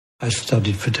I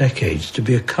studied for decades to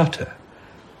be a cutter.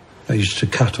 I used to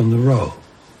cut on the Row.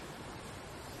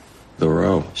 The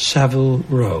Row? Savile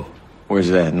Row. Where's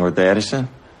that, North Addison?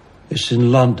 It's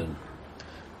in London.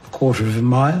 A quarter of a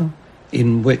mile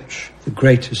in which the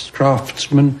greatest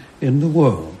craftsmen in the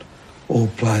world all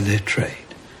ply their trade.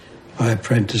 I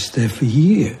apprenticed there for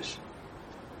years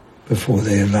before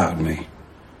they allowed me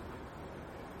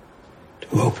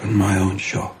to open my own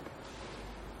shop.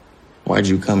 Why'd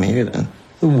you come here, then?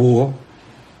 The war.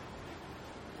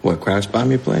 What, Crouch Bomb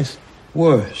your place?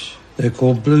 Worse. They're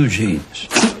called blue jeans.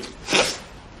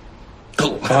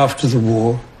 After the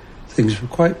war, things were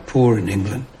quite poor in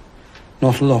England.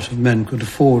 Not a lot of men could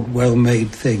afford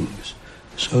well-made things.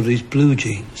 So these blue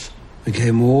jeans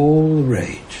became all the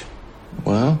rage.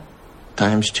 Well,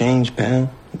 times change,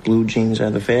 pal. Blue jeans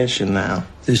are the fashion now.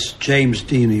 This James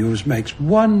Dean of yours makes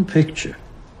one picture.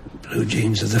 Blue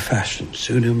jeans are the fashion.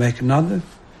 Soon he'll make another.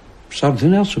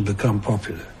 Something else will become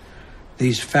popular.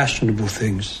 These fashionable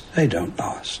things, they don't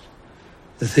last.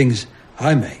 The things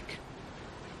I make,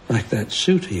 like that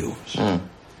suit of yours,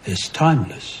 is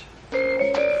timeless.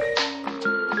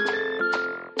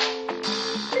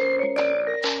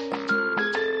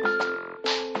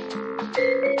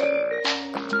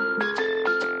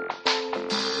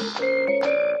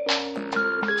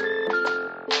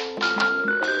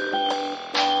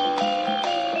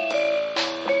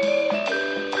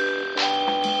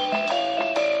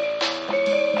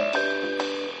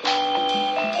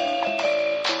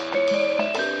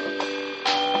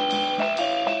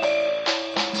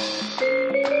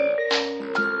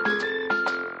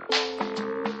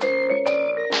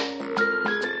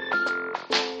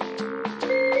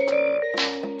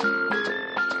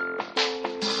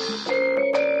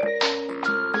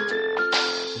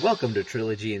 Welcome to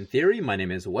Trilogy in Theory. My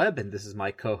name is Webb, and this is my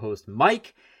co-host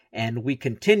Mike, and we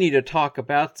continue to talk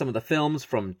about some of the films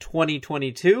from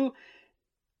 2022.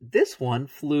 This one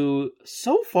flew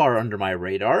so far under my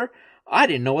radar, I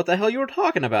didn't know what the hell you were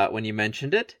talking about when you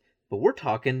mentioned it, but we're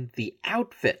talking The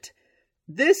Outfit.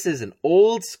 This is an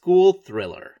old-school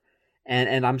thriller,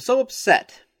 and I'm so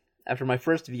upset. After my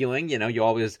first viewing, you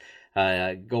always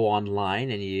go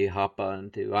online and you hop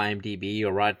onto IMDb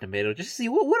or Rotten Tomatoes just to see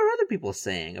what are other people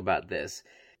saying about this.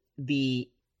 The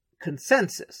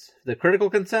consensus, the critical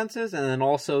consensus, and then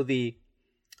also the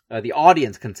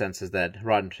audience consensus that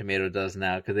Rotten Tomatoes does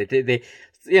now, because they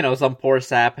some poor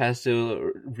sap has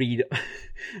to read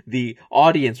the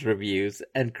audience reviews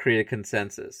and create a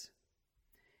consensus.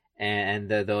 And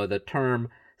the term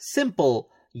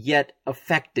simple yet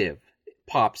effective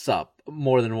pops up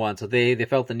more than once, so they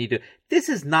felt the need to. This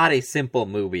is not a simple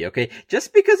movie, okay?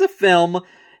 Just because a film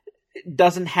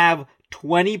doesn't have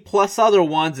 20 plus other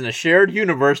ones in a shared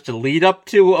universe to lead up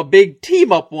to a big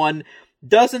team up one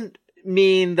doesn't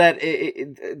mean that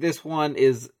this one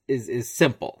is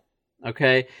simple,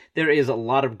 okay? There is a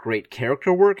lot of great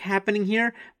character work happening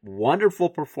here, wonderful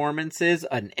performances,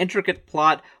 an intricate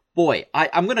plot. Boy,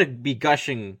 I'm gonna be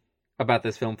gushing about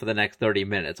this film for the next 30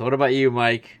 minutes. What about you,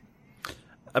 Mike?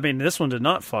 I mean, this one did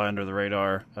not fly under the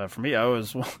radar for me. I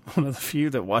was one of the few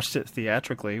that watched it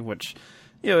theatrically, which,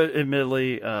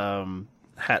 admittedly,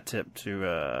 hat tip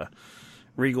to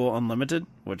Regal Unlimited,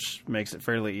 which makes it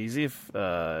fairly easy if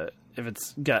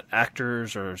it's got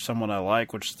actors or someone I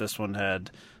like, which this one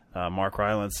had Mark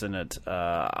Rylance in it.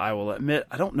 I will admit,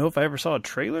 I don't know if I ever saw a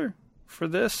trailer for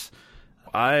this.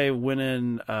 I went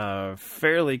in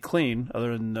fairly clean,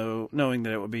 other than knowing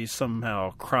that it would be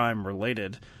somehow crime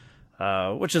related.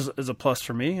 Which is a plus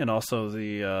for me, and also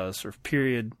the sort of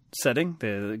period setting,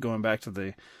 going back to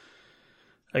the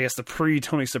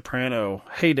pre-Tony Soprano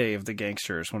heyday of the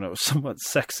gangsters, when it was somewhat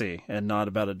sexy and not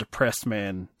about a depressed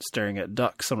man staring at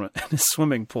ducks in a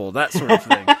swimming pool, that sort of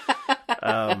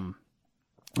thing.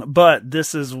 But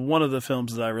this is one of the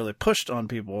films that I really pushed on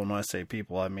people, and when I say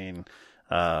people, I mean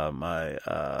my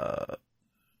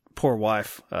poor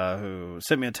wife, who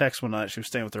sent me a text one night. She was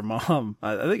staying with her mom.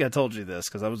 I think I told you this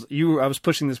because I was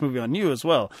pushing this movie on you as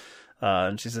well.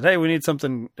 And she said, "Hey, we need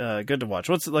something good to watch.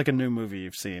 What's like a new movie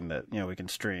you've seen that we can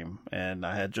stream?" And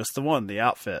I had just the one, The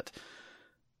Outfit.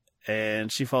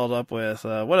 And she followed up with,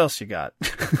 "What else you got?"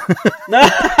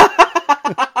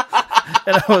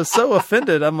 And I was so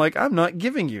offended. I'm like, "I'm not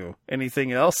giving you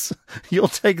anything else. You'll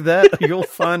take that. You'll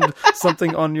find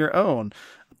something on your own."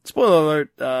 Spoiler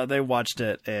alert, they watched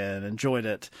it and enjoyed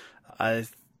it. I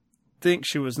think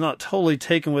she was not totally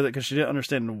taken with it because she didn't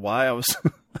understand why I was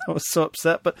I was so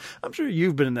upset. But I'm sure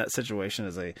you've been in that situation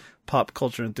as a pop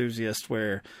culture enthusiast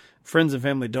where friends and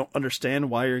family don't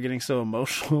understand why you're getting so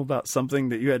emotional about something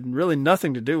that you had really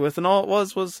nothing to do with. And all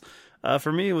it was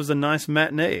for me, it was a nice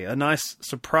matinee, a nice,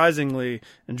 surprisingly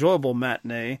enjoyable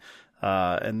matinee.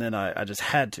 And then I just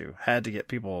had to get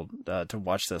people to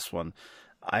watch this one.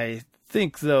 I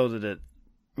think, though, that it,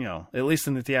 at least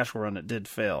in the theatrical run, it did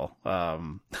fail.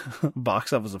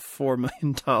 Box office of $4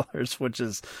 million, which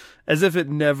is as if it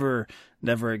never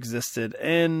existed.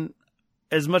 And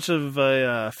as much of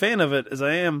a fan of it as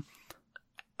I am,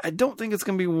 I don't think it's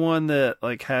going to be one that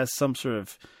has some sort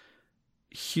of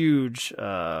huge,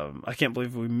 I can't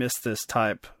believe we missed this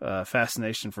type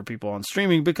fascination for people on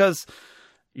streaming, because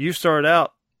you started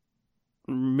out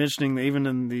mentioning that even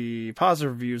in the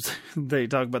positive reviews, they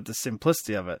talk about the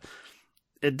simplicity of it.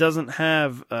 It doesn't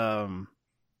have an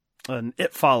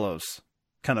It Follows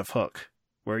kind of hook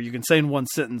where you can say in one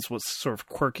sentence what's sort of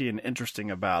quirky and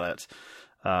interesting about it.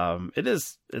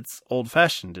 It's old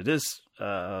fashioned. It is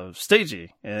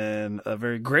stagey in a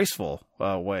very graceful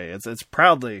way. It's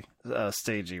proudly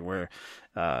stagey, where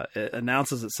it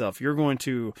announces itself. You're going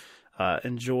to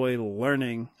enjoy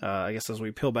learning, I guess, as we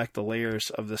peel back the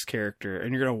layers of this character,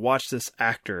 and you're going to watch this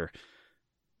actor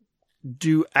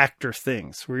do actor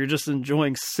things, where you're just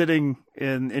enjoying sitting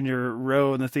in your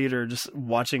row in the theater, just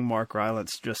watching Mark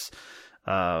Rylance just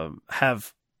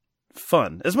have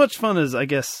fun. As much fun as, I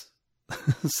guess,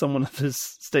 someone of his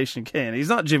station can. He's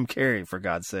not Jim Carrey, for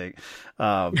God's sake.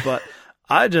 But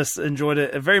I just enjoyed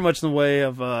it very much in the way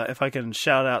of, if I can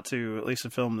shout out to at least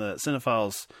a film that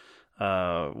cinephiles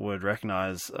would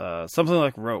recognize, something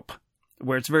like Rope,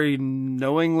 where it's very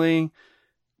knowingly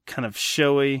kind of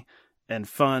showy and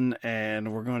fun,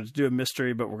 and we're going to do a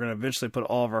mystery, but we're going to eventually put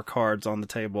all of our cards on the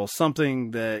table.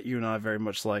 Something that you and I very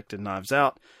much liked in Knives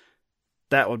Out.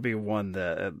 That would be one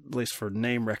that, at least for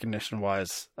name recognition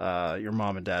wise, your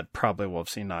mom and dad probably will have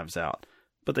seen Knives Out.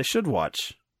 But they should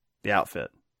watch The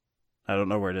Outfit. I don't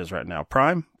know where it is right now.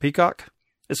 Prime? Peacock?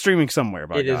 It's streaming somewhere,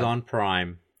 by God. It is on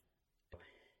Prime.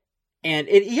 And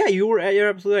you're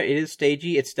absolutely right. It is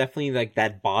stagey. It's definitely like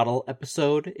that bottle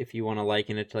episode, if you want to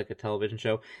liken it to like a television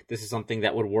show. This is something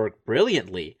that would work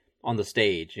brilliantly on the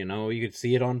stage. You could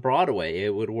see it on Broadway.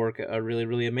 It would work really,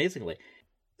 really amazingly.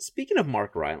 Speaking of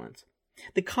Mark Rylance,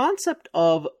 the concept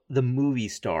of the movie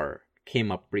star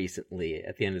came up recently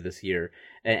at the end of this year,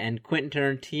 and Quentin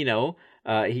Tarantino,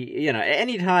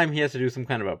 anytime he has to do some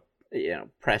kind of a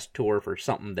press tour for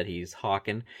something that he's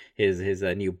hawking, his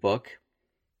new book,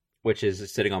 which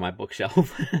is sitting on my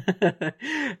bookshelf.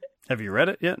 Have you read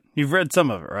it yet? You've read some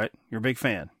of it, right? You're a big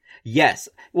fan. Yes.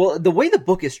 Well, the way the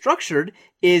book is structured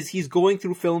is he's going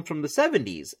through films from the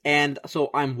 70s. And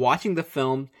so I'm watching the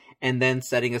film and then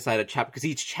setting aside a chapter, because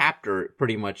each chapter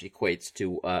pretty much equates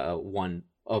to one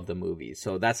of the movies.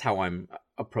 So that's how I'm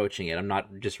approaching it. I'm not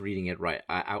just reading it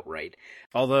outright.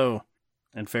 Although,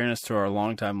 in fairness to our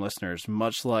longtime listeners,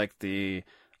 much like the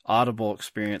Audible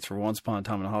experience for Once Upon a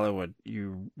Time in Hollywood,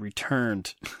 you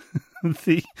returned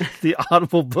the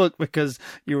Audible book because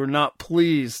you were not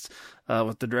pleased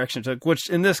with the direction it took, which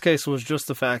in this case was just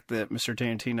the fact that Mr.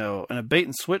 Tarantino, in a bait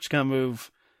and switch kind of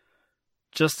move,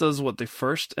 just does the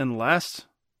first and last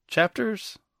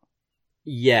chapters.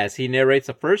 Yes, he narrates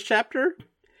the first chapter,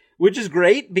 which is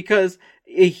great because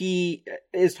he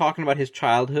is talking about his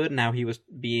childhood and how he was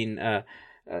being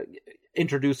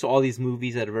introduced to all these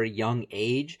movies at a very young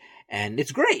age, and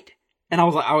it's great. And I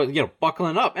was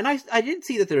buckling up, and I did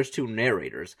see that there's two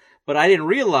narrators, but I didn't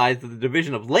realize that the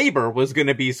division of labor was going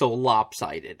to be so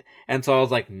lopsided. And so I was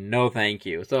like, no, thank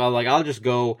you. So I was like, I'll just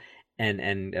go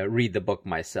and read the book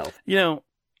myself.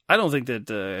 I don't think that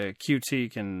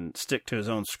QT can stick to his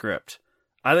own script.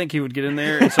 I think he would get in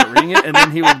there and start reading it, and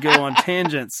then he would go on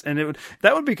tangents, and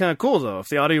that would be kind of cool, though, if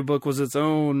the audiobook was its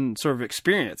own sort of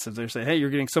experience. If they're saying, hey,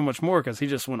 you're getting so much more because he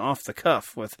just went off the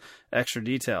cuff with extra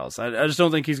details. I just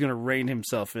don't think he's going to rein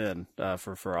himself in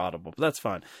for Audible, but that's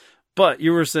fine. But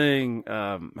you were saying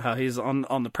how he's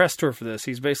on the press tour for this.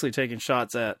 He's basically taking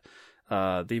shots at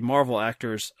the Marvel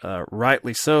actors,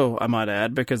 rightly so, I might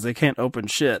add, because they can't open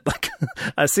shit. Like,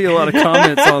 I see a lot of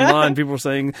comments online. People are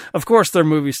saying, of course they're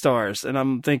movie stars. And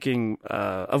I'm thinking,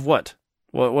 of what?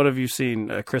 What have you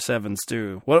seen Chris Evans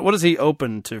do? What does he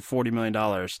open to $40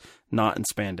 million not in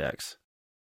spandex?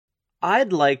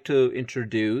 I'd like to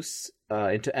introduce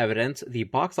into evidence the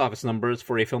box office numbers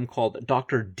for a film called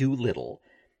Dr. Dolittle,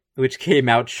 which came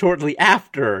out shortly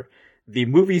after the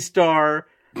movie star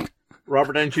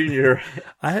Robert Downey Jr.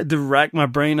 I had to rack my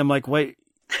brain. I'm like, wait,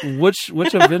 which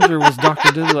Avenger was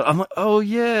Dr. Dolittle? I'm like, oh,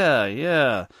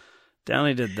 yeah.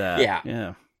 Downey did that.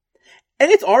 Yeah.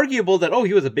 And it's arguable that,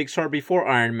 he was a big star before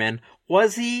Iron Man.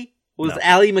 Was he? Was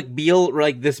Ally McBeal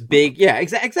like this big? Yeah,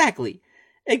 exactly.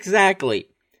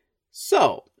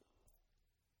 So,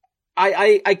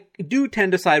 I do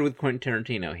tend to side with Quentin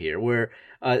Tarantino here, where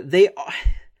they're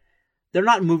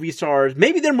not movie stars.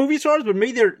 Maybe they're movie stars, but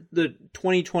maybe they're the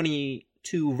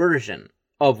 2022 version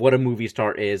of what a movie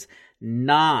star is,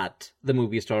 not the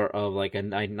movie star of like a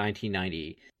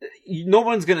 1990. No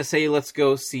one's going to say, let's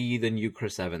go see the new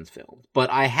Chris Evans film. But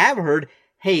I have heard,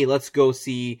 hey, let's go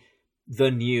see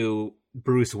the new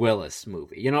Bruce Willis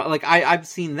movie. You know, like I've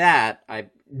seen that. I've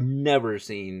never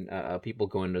seen people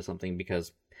go into something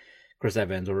because Chris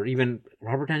Evans or even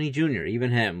Robert Downey Jr.,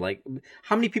 even him. Like,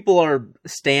 how many people are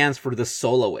stands for The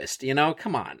Soloist? You know,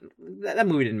 come on. That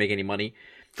movie didn't make any money.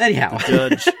 Anyhow.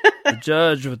 The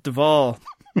Judge with Duvall.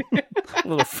 A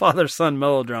little father-son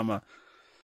melodrama.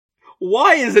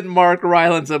 Why isn't Mark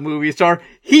Rylance a movie star?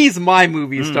 He's my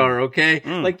movie star, okay?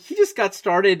 Like, he just got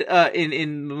started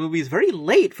in movies very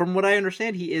late. From what I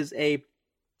understand, he is a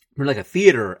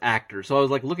theater actor. So I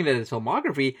was like looking at his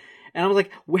filmography, and I was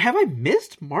like, have I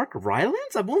missed Mark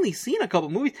Rylance? I've only seen a couple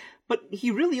movies, but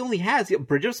he really only has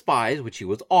Bridge of Spies, which he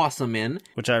was awesome in.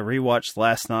 Which I rewatched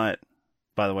last night,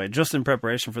 by the way, just in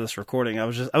preparation for this recording. I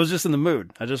was just in the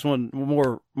mood. I just want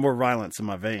more Rylance in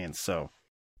my veins, so.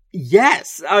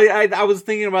 Yes, I was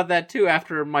thinking about that too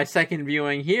after my second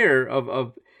viewing here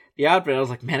of The Outfit. I was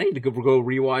like, man, I need to go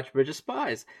rewatch Bridge of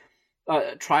Spies.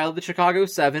 Trial of the Chicago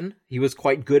 7, he was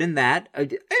quite good in that.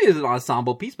 It is an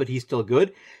ensemble piece, but he's still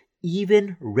good.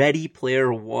 Even Ready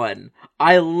Player One.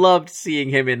 I loved seeing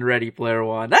him in Ready Player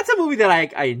One. That's a movie that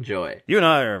I enjoy. You and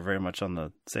I are very much on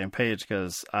the same page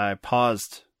because I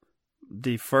paused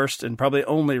the first and probably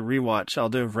only rewatch I'll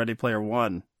do of Ready Player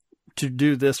One to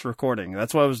do this recording.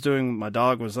 That's what I was doing. My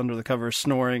dog was under the covers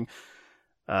snoring.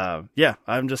 Yeah,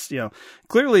 I'm just,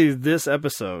 clearly this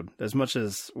episode, as much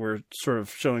as we're sort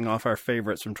of showing off our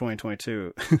favorites from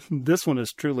 2022, this one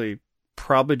is truly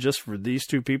probably just for these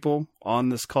two people on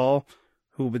this call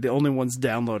who will be the only ones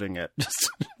downloading it. Just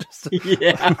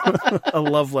a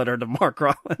love letter to Mark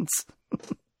Rylance.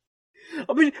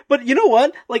 I mean, but you know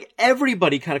what? Like,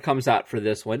 everybody kind of comes out for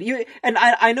this one. And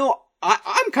I know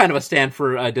I'm kind of a stand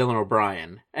for Dylan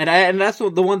O'Brien. And that's the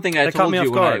one thing I told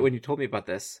you when you told me about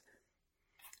this.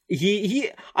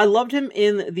 I loved him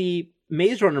in the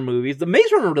Maze Runner movies. The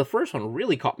Maze Runner, the first one,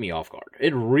 really caught me off guard.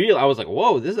 I was like,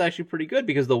 whoa, this is actually pretty good,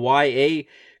 because the YA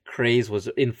craze was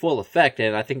in full effect,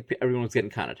 and I think everyone was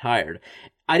getting kind of tired.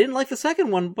 I didn't like the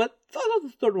second one, but I thought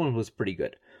the third one was pretty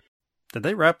good. Did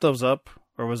they wrap those up,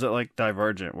 or was it like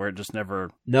Divergent, where it just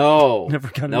never... No,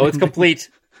 it's complete.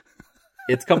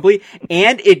 It's complete,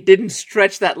 and it didn't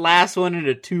stretch that last one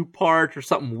into 2 parts or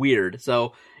something weird,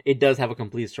 so it does have a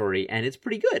complete story, and it's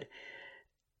pretty good.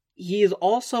 He is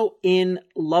also in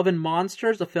Love and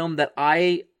Monsters, a film that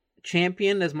I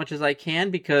champion as much as I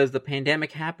can because the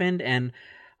pandemic happened, and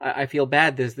I feel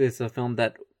bad. This is a film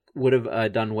that would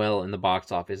have done well in the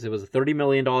box office. It was a $30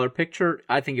 million picture.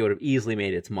 I think it would have easily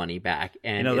made its money back,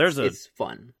 and it's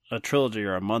fun. A trilogy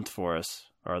or a month for us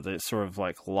are the sort of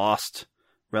like lost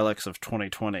relics of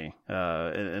 2020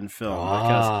 in film,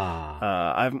 because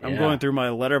I'm going through my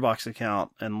Letterboxd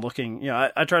account and looking.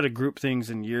 I try to group things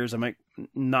in years. I make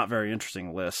not very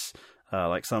interesting lists,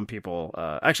 like some people.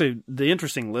 Actually, the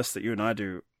interesting list that you and I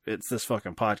do, it's this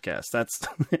fucking podcast. That's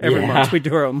every month we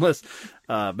do our own list.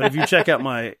 But if you check out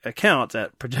my account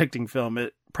at Projecting Film,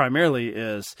 it primarily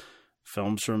is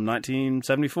films from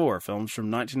 1974, films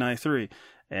from 1993,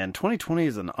 and 2020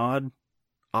 is an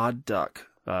odd duck.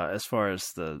 As far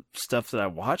as the stuff that I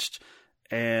watched,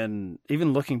 and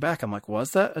even looking back, I'm like,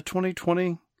 was that a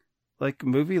 2020 like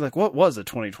movie? Like, what was a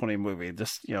 2020 movie?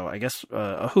 Just, I guess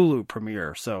a Hulu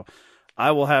premiere. So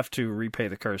I will have to repay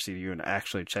the courtesy to you and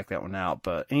actually check that one out.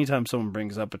 But anytime someone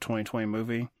brings up a 2020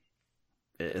 movie,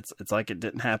 it's like it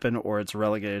didn't happen, or it's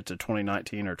relegated to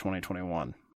 2019 or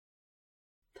 2021.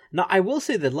 Now, I will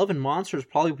say that Love and Monsters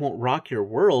probably won't rock your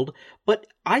world, but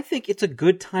I think it's a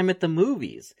good time at the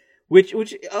movies. Which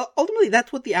ultimately,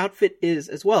 that's what The Outfit is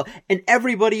as well. And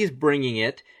everybody is bringing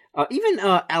it. Even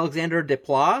Alexander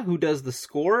Desplat, who does the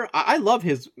score, I love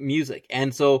his music.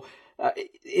 And so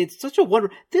it's such a wonder.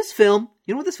 This film,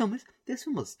 you know what this film is? This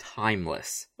film is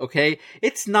timeless, okay?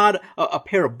 It's not a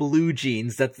pair of blue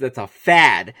jeans that's a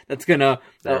fad that's going to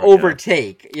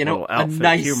overtake, a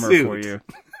nice humor suit. For you.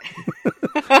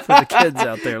 For the kids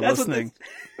out there listening.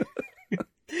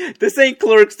 This ain't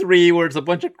Clerks 3, where it's a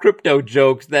bunch of crypto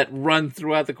jokes that run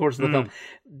throughout the course of the film.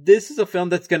 This is a film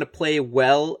that's going to play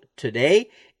well today.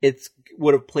 It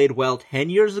would have played well 10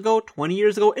 years ago, 20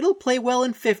 years ago. It'll play well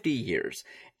in 50 years.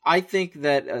 I think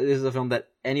that this is a film that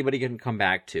anybody can come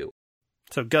back to.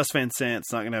 So Gus Van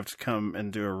Sant's not going to have to come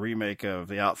and do a remake of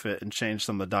The Outfit and change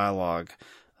some of the dialogue.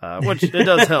 which it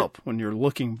does help when you're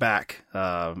looking back,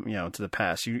 to the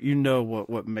past. You know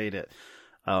what made it.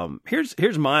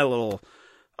 Here's my little.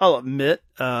 I'll admit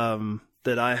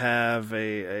that I have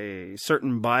a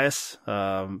certain bias,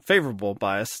 favorable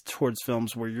bias towards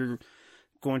films where you're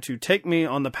going to take me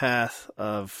on the path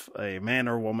of a man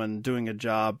or woman doing a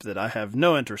job that I have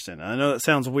no interest in. I know that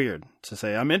sounds weird to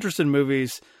say. I'm interested in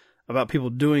movies about people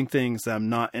doing things that I'm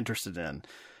not interested in.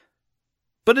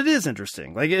 But it is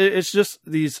interesting. Like, it's just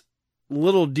these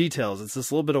little details. It's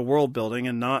this little bit of world building,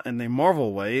 and not in the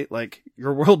Marvel way. Like,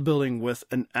 you're world building with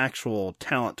an actual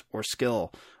talent or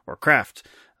skill or craft.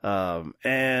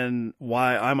 And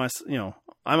why I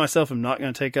myself am not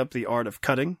going to take up the art of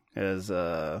cutting, as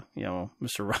Mr.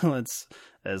 Rylance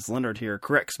as Leonard here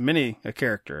corrects many a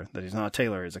character that he's not a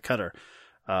tailor, he's a cutter.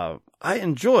 I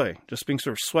enjoy just being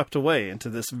sort of swept away into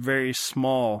this very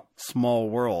small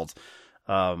world.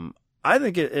 I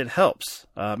think it helps.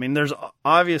 There's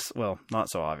obvious, well, not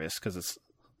so obvious because it's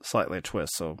slightly a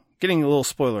twist. So getting a little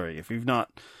spoilery, if you've not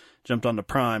jumped onto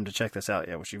Prime to check this out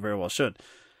yet, which you very well should,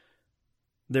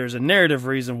 there's a narrative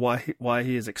reason why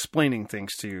he is explaining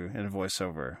things to you in a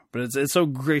voiceover. But it's so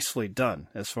gracefully done,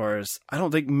 as far as I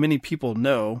don't think many people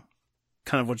know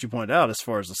kind of what you pointed out as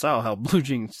far as the style, how Blue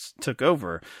Jeans took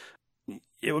over.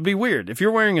 It would be weird. If you're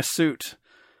wearing a suit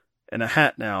and a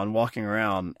hat now and walking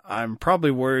around, I'm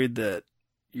probably worried that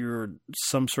you're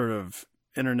some sort of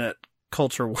internet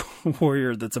culture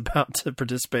warrior that's about to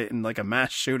participate in like a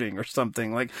mass shooting or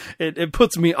something. Like it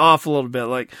puts me off a little bit.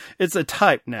 Like, it's a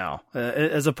type now,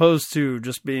 as opposed to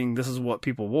just being, this is what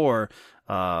people wore.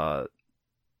 In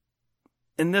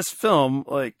this film,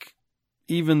 like,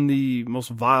 even the most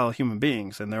vile human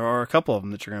beings, and there are a couple of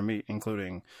them that you're going to meet,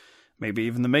 including maybe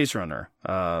even the Maze Runner.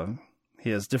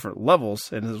 He has different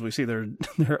levels, and as we see, there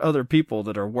are other people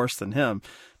that are worse than him.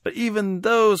 But even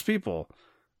those people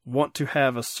want to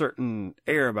have a certain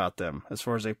air about them as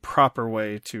far as a proper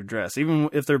way to dress. Even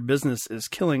if their business is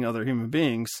killing other human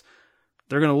beings,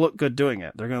 they're going to look good doing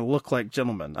it. They're going to look like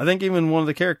gentlemen. I think even one of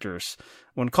the characters,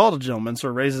 when called a gentleman,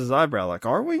 sort of raises his eyebrow like,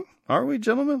 are we? Are we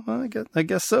gentlemen? Well, I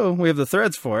guess so. We have the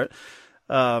threads for it.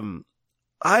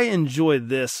 I enjoy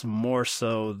this more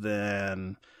so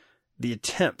than the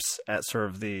attempts at sort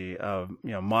of the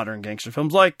modern gangster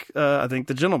films, like I think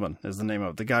The Gentleman is the name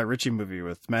of the Guy Ritchie movie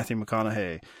with Matthew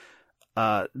McConaughey.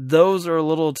 Those are a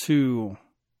little too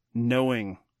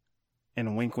knowing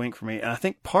and wink wink for me, and I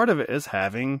think part of it is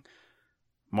having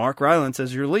Mark Rylance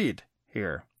as your lead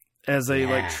here, as a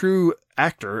like true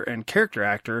actor and character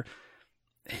actor.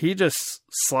 He just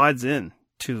slides in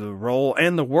to the role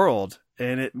and the world,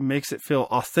 and it makes it feel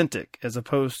authentic, as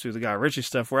opposed to the Guy Ritchie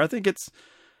stuff where I think it's,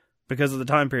 because of the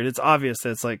time period, it's obvious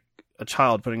that it's like a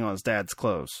child putting on his dad's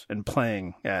clothes and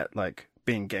playing at like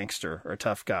being gangster or a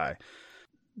tough guy.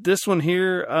 This one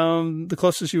here, the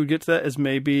closest you would get to that is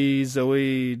maybe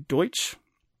Zoe Deutsch,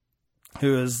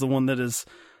 who is the one that is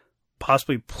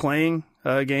possibly playing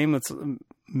a game that's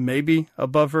maybe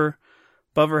above her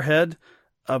head.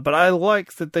 But I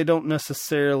like that they don't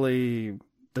necessarily,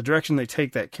 the direction they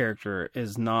take that character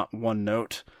is not one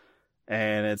note.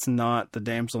 And it's not the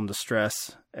damsel in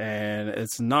distress, and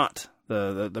it's not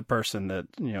the person that,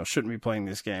 shouldn't be playing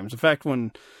these games. In fact,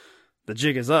 when the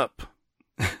jig is up,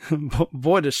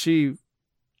 boy, does she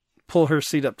pull her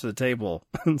seat up to the table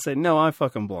and say, no, I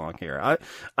fucking belong here.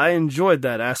 I enjoyed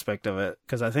that aspect of it,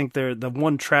 because I think the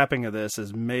one trapping of this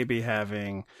is maybe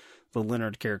having the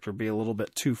Leonard character be a little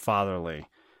bit too fatherly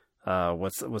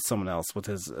with someone else, with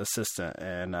his assistant,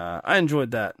 and I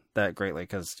enjoyed that greatly,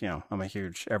 because I'm a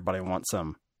huge Everybody Wants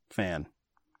Some fan,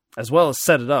 as well as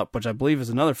Set It Up, which I believe is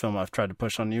another film I've tried to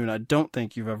push on you, and I don't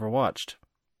think you've ever watched.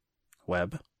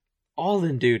 Webb, all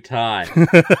in due time,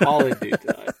 all in due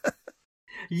time.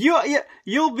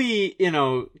 You'll be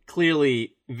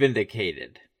clearly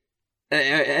vindicated,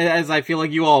 as I feel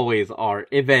like you always are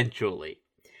eventually.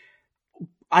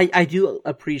 I do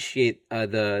appreciate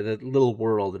the little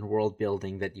world and world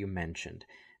building that you mentioned,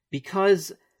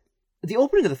 because the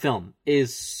opening of the film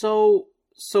is so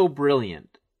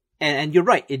brilliant, and you're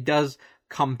right, it does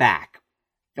come back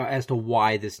as to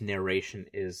why this narration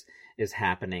is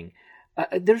happening.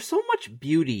 There's so much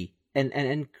beauty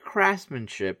and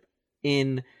craftsmanship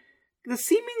in the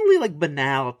seemingly like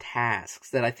banal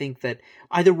tasks that I think that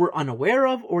either we're unaware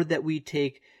of or that we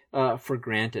take for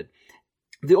granted.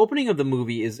 The opening of the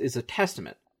movie is a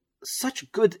testament. It's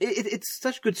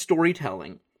such good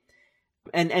storytelling.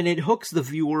 And it hooks the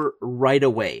viewer right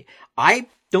away. I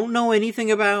don't know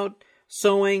anything about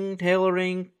sewing,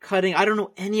 tailoring, cutting. I don't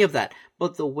know any of that.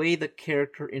 But the way the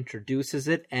character introduces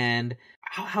it, and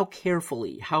how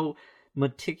carefully, how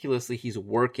meticulously he's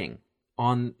working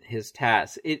on his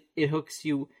task, it hooks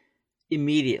you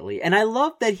immediately. And I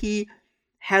love that he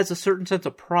has a certain sense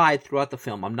of pride throughout the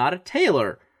film. I'm not a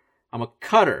tailor, I'm a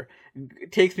cutter.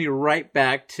 It takes me right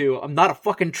back to, I'm not a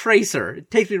fucking tracer.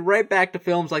 It takes me right back to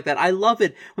films like that. I love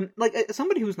it. Like,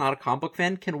 somebody who's not a comic book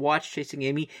fan can watch Chasing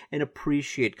Amy and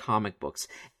appreciate comic books.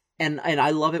 And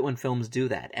I love it when films do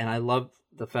that. And I love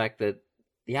the fact that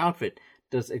the outfit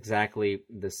does exactly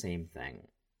the same thing.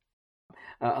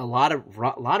 A lot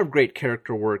of great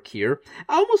character work here.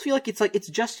 I almost feel like it's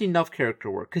just enough character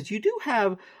work, because you do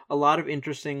have a lot of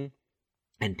interesting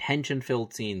and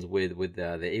tension-filled scenes with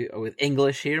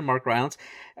English here, Mark Rylance,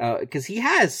 because he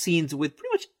has scenes with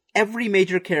pretty much every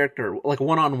major character, like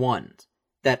one-on-ones,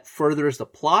 that furthers the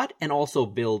plot and also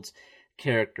builds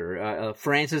character.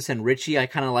 Francis and Richie, I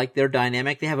kind of like their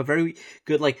dynamic. They have a very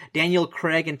good, like, Daniel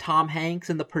Craig and Tom Hanks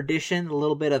in The Perdition, a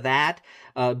little bit of that,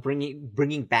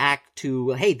 bringing back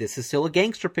to, hey, this is still a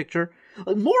gangster picture.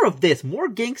 More of this, more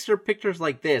gangster pictures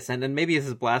like this, and then maybe this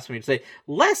is blasphemy to say,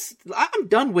 I'm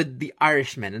done with The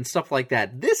Irishman and stuff like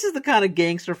that. This is the kind of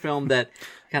gangster film that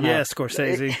kind of... Yeah,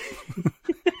 Scorsese.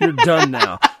 You're done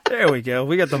now. There we go.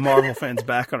 We got the Marvel fans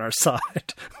back on our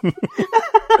side.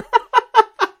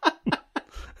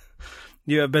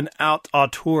 You have been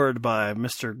out-auteured by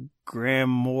Mr. Graham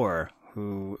Moore,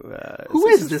 who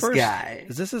is this guy?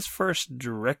 Is this his first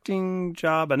directing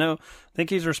job? I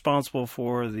think he's responsible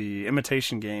for The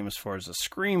Imitation Game as far as a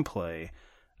screenplay,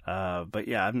 but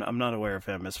yeah, I'm not aware of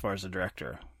him as far as a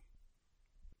director.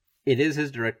 It is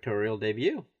his directorial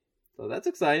debut, so that's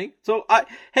exciting. So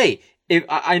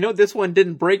I know this one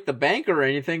didn't break the bank or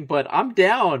anything, but I'm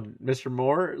down, Mr.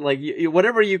 Moore. Like,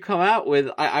 whatever you come out with,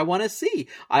 I want to see.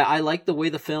 I like the way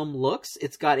the film looks.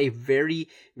 It's got a very,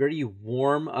 very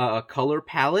warm color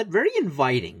palette, very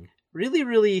inviting, really,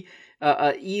 really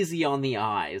easy on the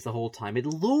eyes the whole time. It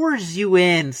lures you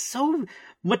in so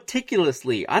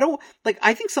meticulously.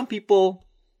 I think some people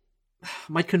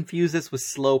might confuse this with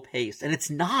slow pace, and it's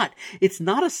not. It's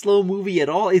not a slow movie at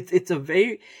all. It's a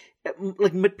very,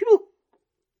 like, people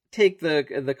take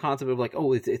the concept of, like,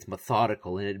 oh, it's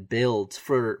methodical and it builds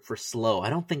for slow. I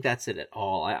don't think that's it at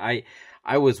all.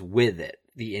 I was with it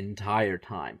the entire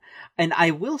time. And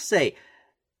I will say,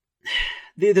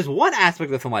 there's one aspect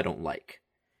of the film I don't like.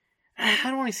 I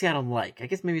don't want to say I don't like. I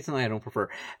guess maybe it's something I don't prefer.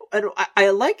 I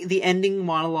like the ending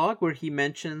monologue where he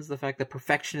mentions the fact that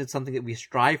perfection is something that we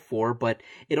strive for, but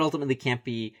it ultimately can't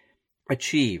be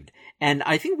achieved. And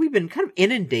I think we've been kind of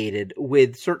inundated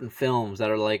with certain films that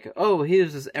are like, oh,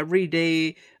 here's this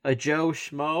everyday Joe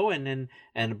Schmo,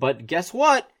 but guess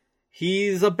what?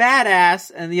 He's a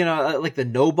badass. And, like The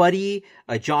Nobody,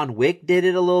 John Wick did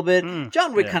it a little bit.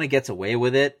 John Wick kind of gets away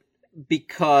with it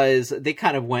because they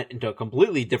kind of went into a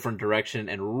completely different direction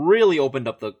and really opened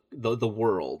up the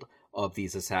world of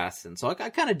these assassins. So I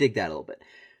kind of dig that a little bit.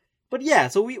 But yeah,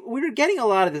 so we were getting a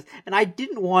lot of this, and I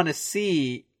didn't want to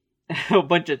see a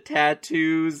bunch of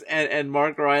tattoos and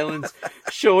Mark Rylance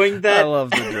showing that. I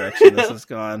love the direction this has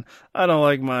gone. I don't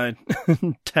like my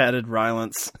tatted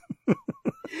Rylance.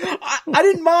 I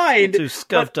didn't mind. Too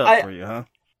scuffed up for you, huh?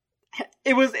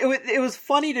 It was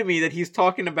funny to me that he's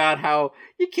talking about how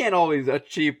you can't always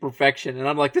achieve perfection, and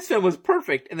I'm like, this film was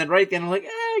perfect, and then right then I'm like,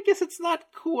 I guess it's not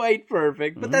quite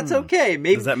perfect, but that's okay.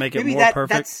 Maybe does that make it more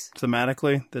perfect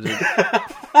thematically?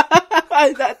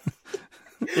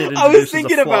 I was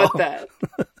thinking about that.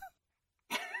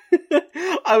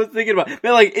 I was thinking about,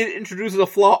 man, like, it introduces a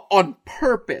flaw on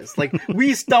purpose. Like,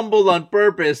 we stumbled on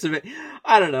purpose.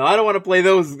 I don't know. I don't want to play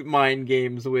those mind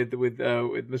games with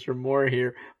Mr. Moore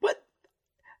here, but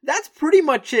that's pretty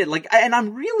much it. Like, and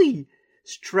I'm really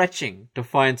stretching to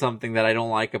find something that I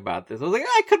don't like about this. I was like,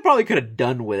 I could have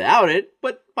done without it,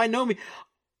 but by no means.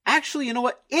 Actually, you know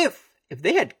what? If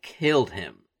they had killed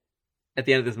him at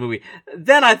the end of this movie,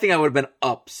 then I think I would have been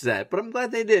upset, but I'm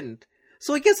glad they didn't.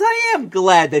 So I guess I am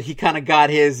glad that he kind of got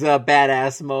his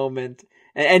badass moment,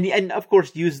 and of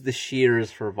course used the shears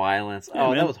for violence. Yeah,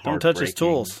 man, that was heartbreaking. Don't touch his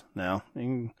tools now.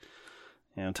 You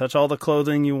can, touch all the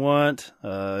clothing you want.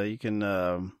 You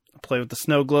can play with the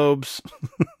snow globes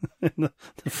in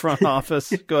the front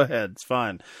office. Go ahead, it's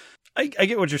fine. I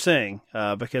get what you're saying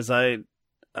because I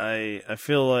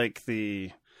feel like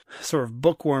the sort of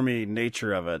bookwormy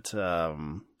nature of it.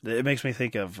 It makes me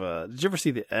think of, did you ever see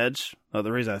The Edge?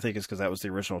 The reason I think is because that was the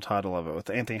original title of it,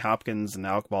 with Anthony Hopkins and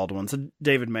Alec Baldwin. It's a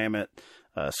David Mamet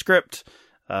script.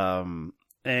 And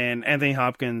Anthony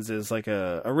Hopkins is like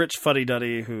a rich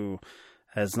fuddy-duddy who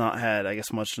has not had, I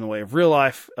guess, much in the way of real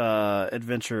life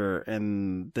adventure.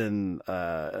 And then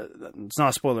it's not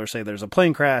a spoiler to say there's a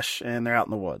plane crash and they're out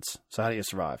in the woods. So how do you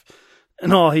survive?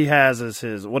 And all he has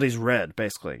is what he's read,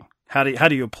 basically. how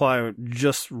do you apply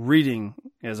just reading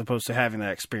as opposed to having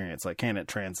that experience? Like, can it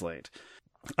translate?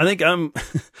 I think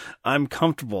I'm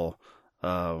comfortable.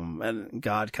 And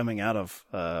God, coming out of,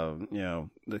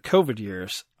 the COVID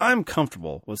years, I'm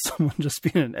comfortable with someone just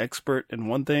being an expert in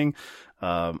one thing.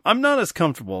 I'm not as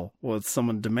comfortable with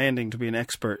someone demanding to be an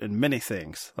expert in many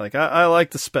things. Like, I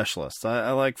like the specialist.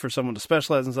 I like for someone to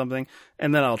specialize in something,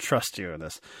 and then I'll trust you in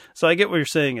this. So I get what you're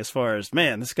saying as far as,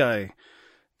 man, this guy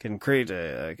can create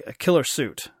a killer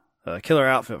suit, a killer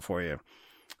outfit for you.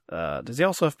 Does he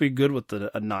also have to be good with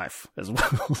a knife as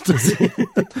well? Does he,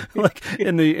 like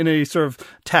in a sort of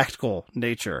tactical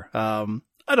nature?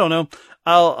 I don't know.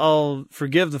 I'll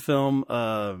forgive the film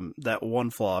that one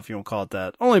flaw, if you want to call it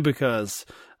that, only because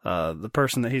the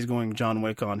person that he's going John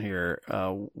Wick on here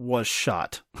was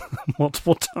shot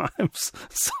multiple times,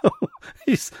 so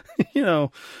he's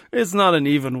it's not an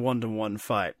even 1-to-1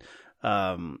 fight.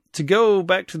 To go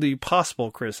back to the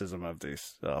possible criticism of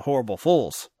these horrible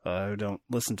fools who don't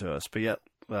listen to us, but yet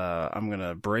I'm going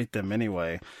to berate them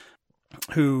anyway,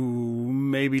 who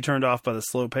may be turned off by the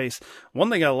slow pace. One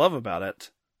thing I love about it,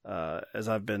 as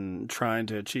I've been trying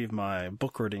to achieve my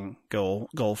book reading goal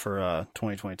for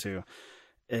 2022,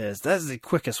 is that's the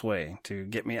quickest way to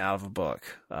get me out of a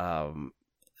book.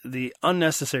 The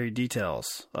unnecessary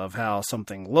details of how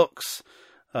something looks,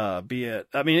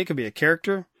 it could be a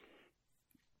character,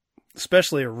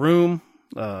 especially a room,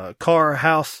 car,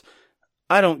 house.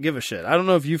 I don't give a shit. I don't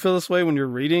know if you feel this way when you're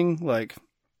reading. Like,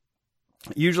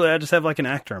 usually I just have like an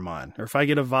actor in mind, or if I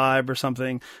get a vibe or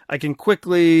something, I can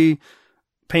quickly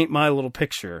paint my little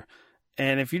picture.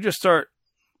 And if you just start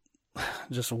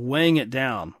just weighing it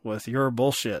down with your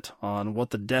bullshit on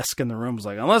what the desk in the room is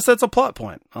like, unless that's a plot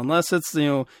point, unless it's,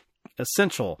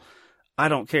 essential, I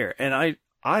don't care. And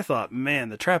I thought, man,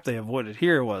 the trap they avoided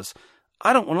here was,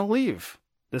 I don't want to leave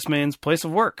this man's place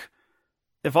of work.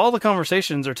 If all the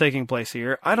conversations are taking place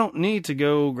here, I don't need to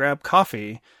go grab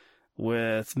coffee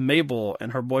with Mabel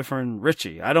and her boyfriend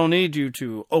Richie. I don't need you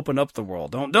to open up the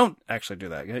world. Don't actually do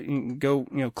that.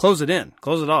 Go, close it in,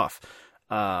 close it off.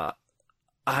 I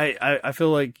feel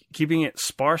like keeping it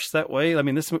sparse that way. I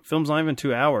mean, this film's not even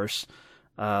 2 hours.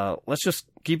 Let's just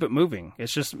keep it moving.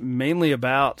 It's just mainly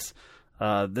about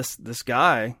this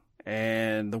guy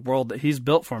and the world that he's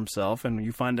built for himself, and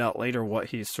you find out later what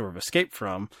he's sort of escaped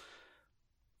from.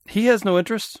 He has no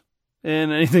interest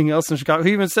in anything else in Chicago.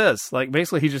 He even says, like,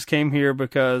 basically he just came here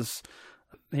because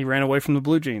he ran away from the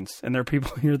Blue Jeans, and there are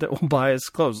people here that will buy his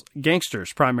clothes.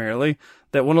 Gangsters, primarily,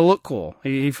 that want to look cool.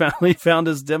 He found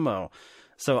his demo.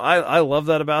 So I love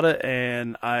that about it,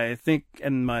 and I think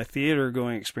in my theater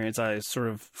going experience, I sort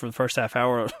of, for the first half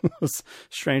hour, was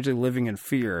strangely living in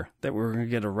fear that we were going to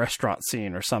get a restaurant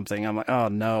scene or something. I'm like, oh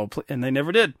no, and they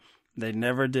never did. They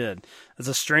never did. It's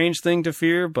a strange thing to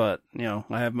fear, but,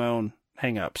 I have my own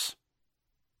hang-ups.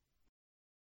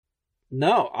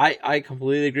 No, I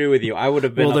completely agree with you. I would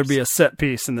have been. Will there be a set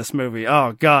piece in this movie?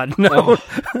 Oh God, no.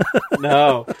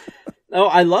 No,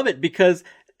 I love it because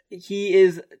he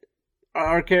is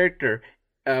our character.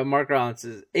 Mark Rylance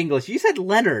is English. You said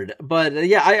Leonard, but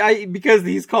I because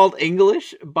he's called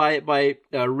English by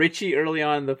Richie early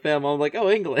on in the film. I'm like, oh,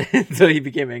 English. So he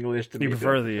became English to me. You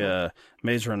prefer the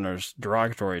Maze Runner's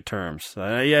derogatory terms?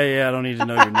 I don't need to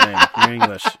know your name. You're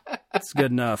English. It's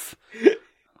good enough.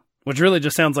 Which really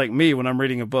just sounds like me when I'm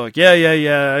reading a book.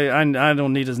 I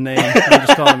don't need his name. I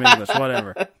just call him English.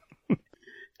 Whatever.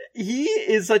 He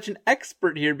is such an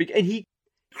expert here, and he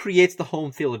creates the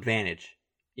home field advantage.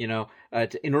 In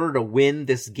order to win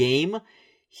this game,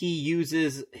 he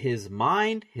uses his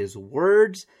mind, his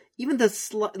words, even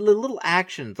the little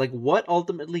actions. Like, what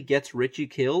ultimately gets Richie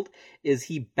killed is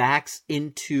he backs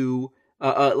into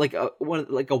like a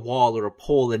wall or a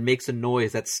pole and makes a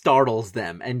noise that startles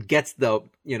them and gets the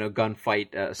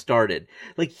gunfight started.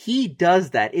 Like, he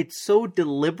does that. It's so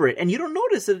deliberate, and you don't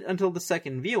notice it until the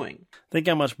second viewing. Think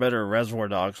how much better Reservoir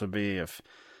Dogs would be if.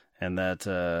 And that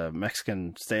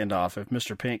Mexican standoff, if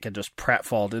Mr. Pink had just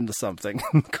pratfalled into something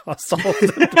and caused all of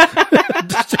them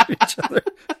to shoot each other.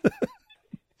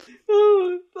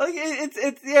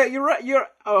 Like, you're right. You're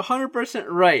 100%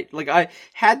 right. Like,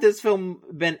 had this film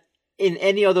been in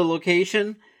any other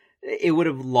location, it would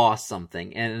have lost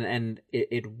something, and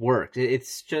it worked.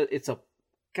 It's a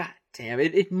god damn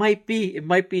it. It might be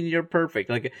near perfect.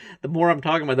 Like, the more I'm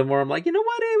talking about it, the more I'm like, you know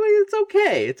what? It's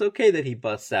okay. It's okay that he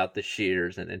busts out the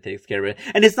shears and takes care of it.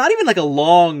 And it's not even like a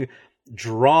long,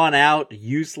 drawn out,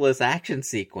 useless action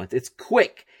sequence. It's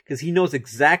quick because he knows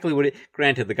exactly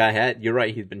granted, the guy you're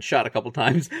right, he's been shot a couple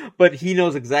times, but he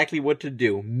knows exactly what to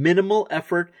do. Minimal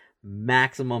effort,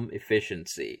 maximum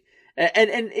efficiency.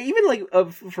 And even like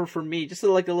for me, just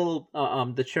like a little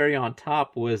the cherry on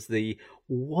top was the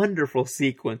wonderful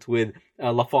sequence with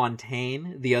La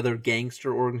Fontaine, the other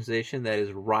gangster organization that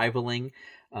is rivaling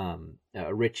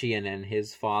Richie and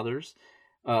his fathers,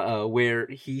 where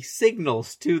he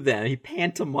signals to them, he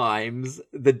pantomimes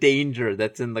the danger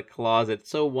that's in the closet.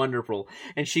 So wonderful.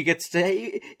 And she gets to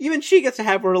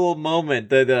have her little moment.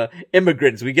 The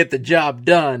immigrants, we get the job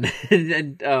done,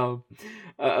 and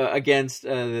against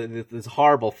this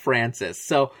horrible Francis.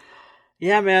 So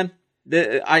yeah, man,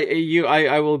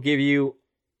 I will give you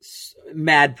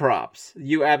mad props.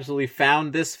 You absolutely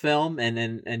found this film,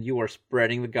 and you are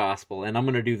spreading the gospel, and I'm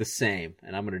going to do the same.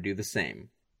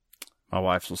 My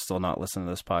wife will still not listen to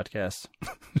this podcast.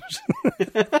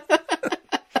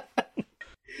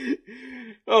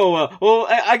 Well,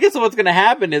 I guess what's going to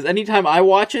happen is anytime I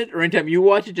watch it or anytime you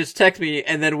watch it, just text me,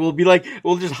 and then we'll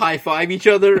just high five each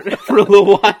other for a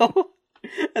little while,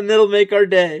 and that'll make our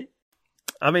day.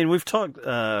 I mean, we've talked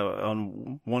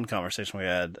on one conversation we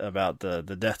had about the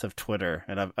death of Twitter,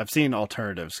 and I've seen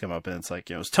alternatives come up, and it's like,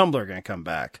 is Tumblr going to come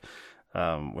back?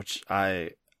 Which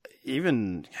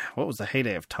what was the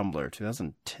heyday of Tumblr?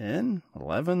 2010,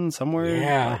 11, somewhere?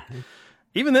 Yeah.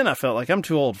 Even then, I felt like I'm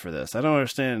too old for this. I don't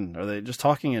understand. Are they just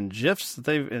talking in GIFs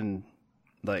that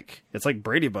it's like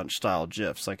Brady Bunch style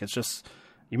GIFs? Like, it's just,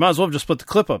 you might as well have just put the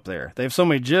clip up there. They have so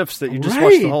many GIFs that you just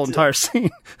watch the whole entire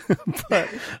scene. But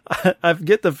I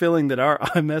get the feeling that our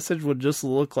iMessage would just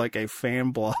look like a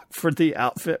fan blog for the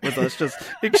outfit with us just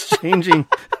exchanging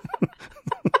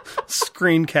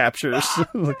screen captures.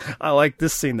 I like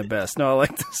this scene the best. No, I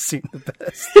like this scene the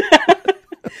best.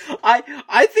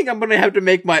 I think I'm going to have to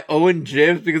make my own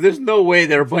GIFs because there's no way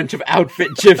there are a bunch of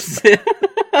outfit GIFs.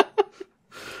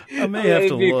 I may have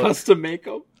to look. Custom make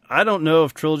them. I don't know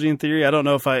if Trilogy in Theory, I don't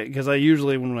know if because I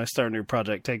usually, when I start a new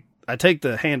project, I take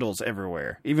the handles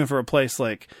everywhere, even for a place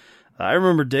like, I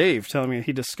remember Dave telling me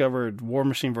he discovered War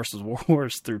Machine versus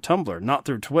Wars through Tumblr, not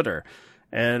through Twitter.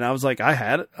 And I was like, I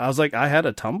had a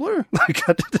Tumblr?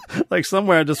 Like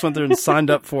somewhere I just went there and signed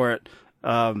up for it.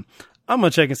 I'm going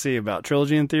to check and see about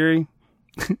Trilogy in Theory.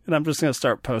 And I'm just going to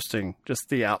start posting just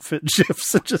the outfit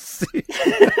GIFs and just see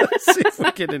if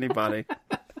we get anybody.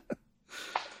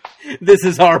 This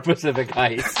is our Pacific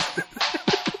Heights.